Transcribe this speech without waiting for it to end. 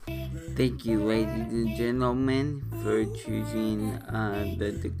Thank you, ladies and gentlemen, for choosing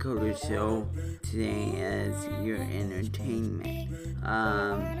the Dakota Show today as your entertainment.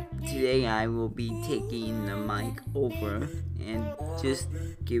 Today I will be taking the mic over and just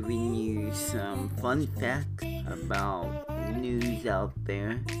giving you some fun facts about news out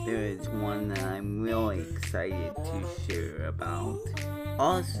there. There is one that I'm really excited to share about.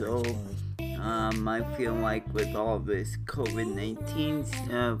 Also, I feel like with all this COVID-19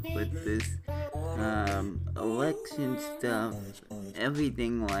 stuff, with this election stuff,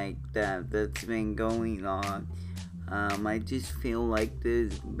 everything like that that's been going on, I just feel like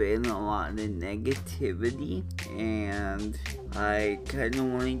there's been a lot of negativity, and I kind of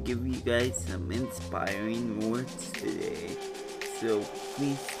want to give you guys some inspiring words today. So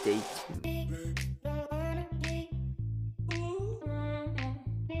please stay tuned.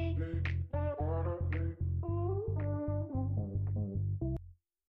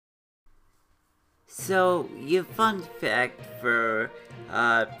 So, your fun fact for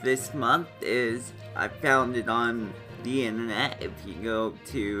this month is I found it on the internet. If you go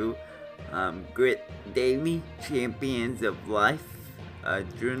to Grit Daily Champions of Life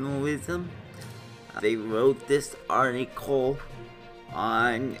Journalism, they wrote this article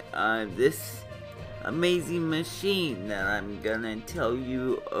on this amazing machine that I'm gonna tell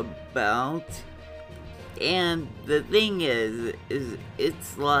you about. And the thing is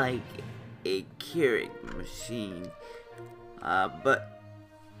it's like a Keurig machine, but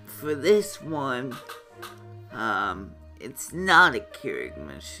for this one, it's not a Keurig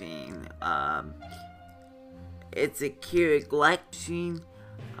machine. It's a Keurig-like machine.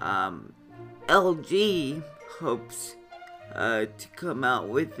 LG hopes to come out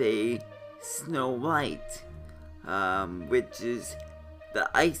with a Snow White, which is the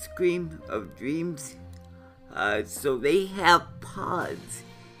ice cream of dreams. So they have pods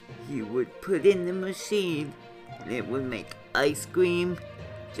you would put in the machine, and it would make ice cream,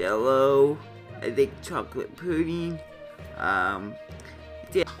 jello, I think chocolate pudding.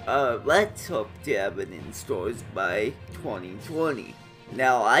 Let's hope to have it in stores by 2020.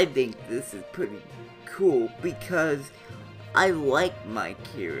 Now, I think this is pretty cool because I like my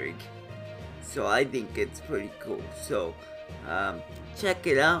Keurig, so I think it's pretty cool. So, check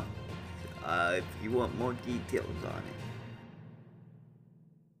it out if you want more details on it.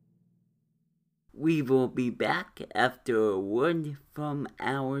 We will be back after a word from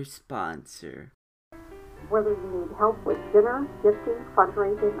our sponsor. Whether you need help with dinner, gifting,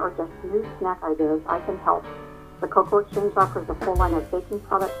 fundraising, or just new snack ideas, I can help. The Cocoa Exchange offers a full line of baking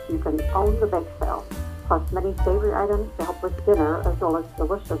products. You can own the bake sale, plus many savory items to help with dinner, as well as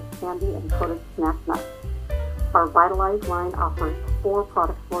delicious candy and coated snack nuts. Our Vitalize line offers 4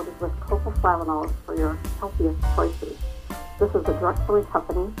 products loaded with cocoflavanols for your healthiest choices. This is a direct-selling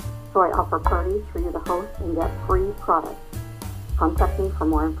company, so I offer parties for you to host and get free products. Contact me for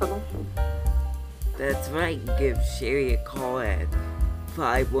more information. That's right, give Sherry a call at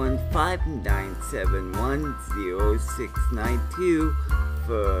 515-971-0692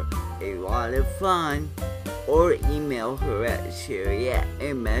 for a lot of fun, or email her at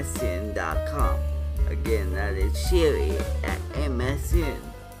sherry@msn.com. Again, that is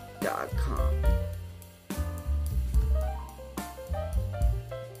sherry@msn.com.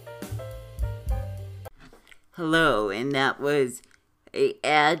 Hello, and that was an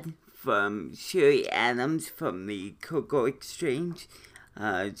ad from Sherry Adams from the Cocoa Exchange.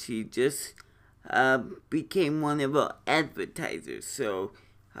 She just became one of our advertisers. So,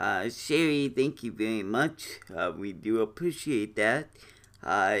 Sherry, thank you very much. We do appreciate that.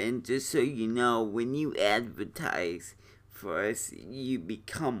 And just so you know, when you advertise for us, you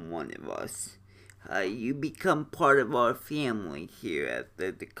become one of us. You become part of our family here at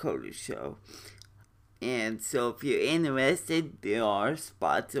the Dakota Show. And so if you're interested, there are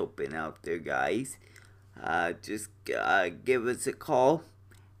spots open out there, guys. Just give us a call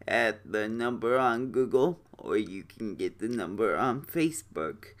at the number on Google, or you can get the number on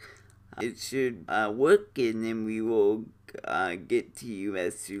Facebook. It should work, and then we will get to you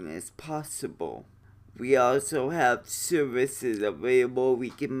as soon as possible. We also have services available. We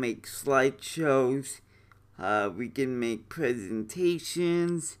can make slideshows, we can make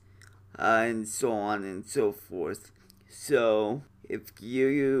presentations, and so on and so forth. So, if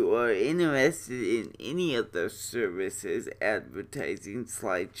you are interested in any of those services, advertising,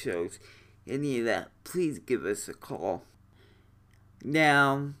 slideshows, any of that, please give us a call.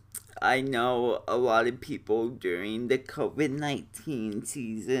 Now, I know a lot of people during the COVID-19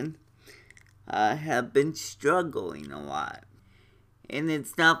 season have been struggling a lot. And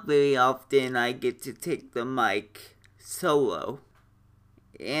it's not very often I get to take the mic solo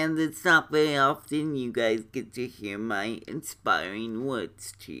And it's not very often you guys get to hear my inspiring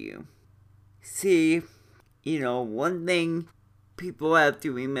words to you. See, one thing people have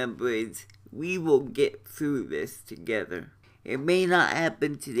to remember is we will get through this together. It may not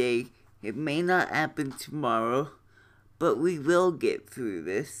happen today, it may not happen tomorrow, but we will get through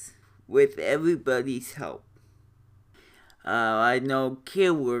this with everybody's help. I know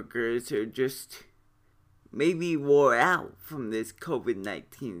care workers are just maybe wore out from this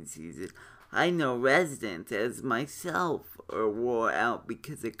COVID-19 season. I know residents as myself are wore out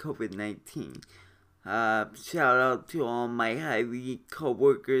because of COVID-19. Shout out to all my Hy-Vee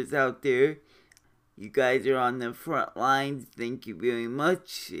co-workers out there. You guys are on the front lines. Thank you very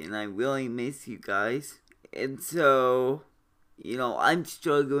much, and I really miss you guys. And so, I'm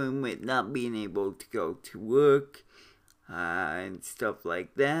struggling with not being able to go to work and stuff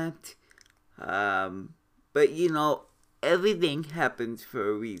like that. But everything happens for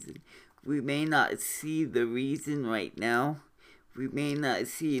a reason. We may not see the reason right now. We may not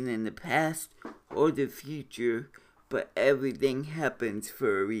see it in the past or the future, but everything happens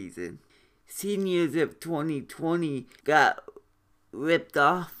for a reason. Seniors of 2020 got ripped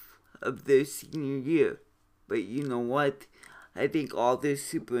off of their senior year. But you know what? I think all the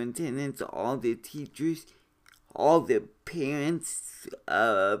superintendents, all the teachers, all the parents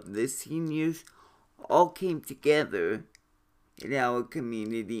of the seniors all came together in our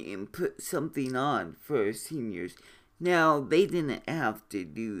community and put something on for our seniors. Now, they didn't have to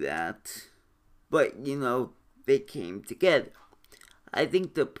do that, but they came together. I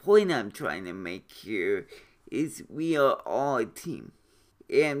think the point I'm trying to make here is we are all a team,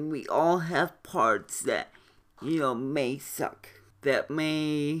 and we all have parts that, may suck, that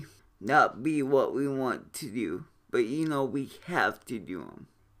may not be what we want to do, but we have to do them.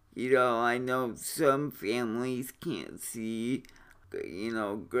 I know some families can't see,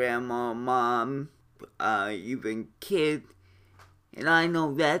 grandma, mom, even kid, and I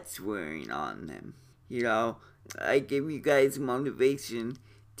know that's wearing on them. I give you guys motivation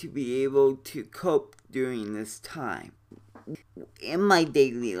to be able to cope during this time. In my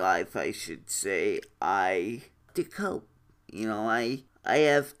daily life, I should say, I have to cope. I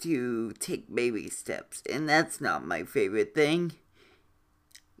have to take baby steps, and that's not my favorite thing.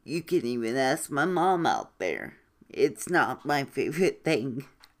 You can even ask my mom out there. It's not my favorite thing.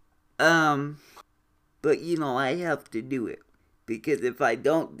 But I have to do it. Because if I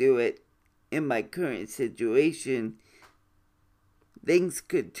don't do it, in my current situation, things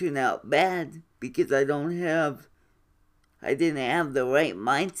could turn out bad. Because I didn't have the right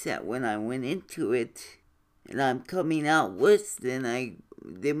mindset when I went into it. And I'm coming out worse than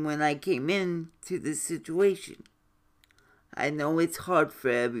when I came into the situation. I know it's hard for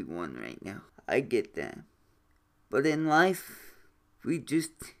everyone right now. I get that. But in life, we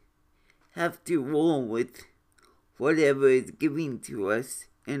just have to roll with whatever is given to us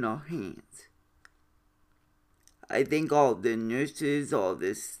in our hands. I think all the nurses, all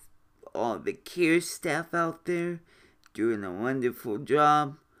the care staff out there doing a wonderful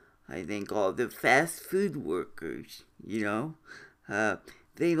job. I think all the fast food workers, they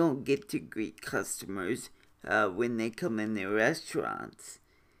don't get to greet customers when they come in their restaurants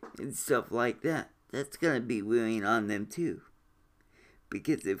and stuff like that. That's going to be wearing on them too.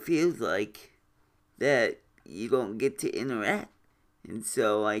 Because it feels like that you don't get to interact. And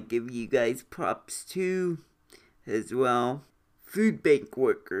so I give you guys props too as well. Food bank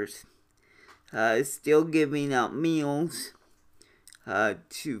workers. Still giving out meals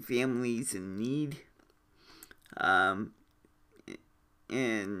to families in need. And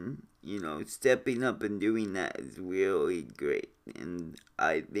stepping up and doing that is really great. And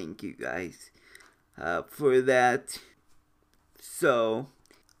I thank you guys for that. So,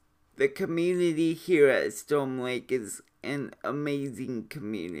 the community here at Storm Lake is an amazing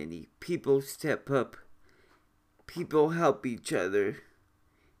community. People step up. People help each other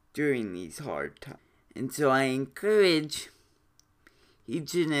during these hard times. And so I encourage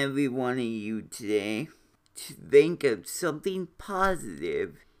each and every one of you today to think of something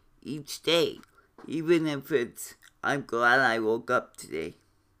positive each day. Even if it's, I'm glad I woke up today.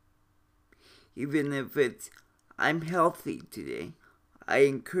 Even if it's, I'm healthy today. I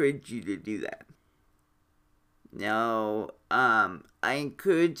encourage you to do that. Now, I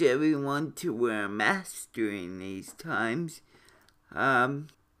encourage everyone to wear a mask during these times,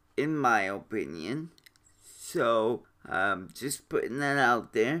 in my opinion. So, just putting that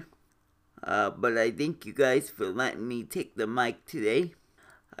out there. But I thank you guys for letting me take the mic today.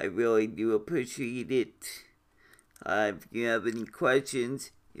 I really do appreciate it. If you have any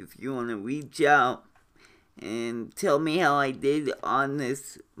questions, if you want to reach out and tell me how I did on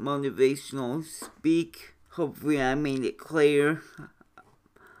this motivational speak. Hopefully I made it clear,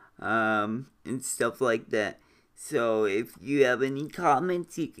 and stuff like that. So if you have any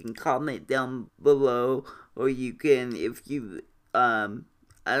comments, you can comment down below, or you can, if you, I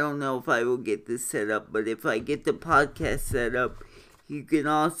don't know if I will get this set up, but if I get the podcast set up, you can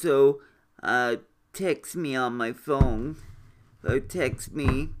also, text me on my phone, or text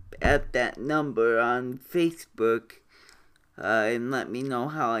me at that number on Facebook, and let me know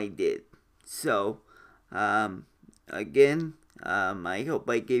how I did. So, again, I hope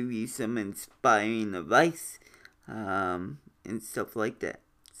I gave you some inspiring advice, and stuff like that.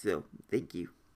 So, thank you.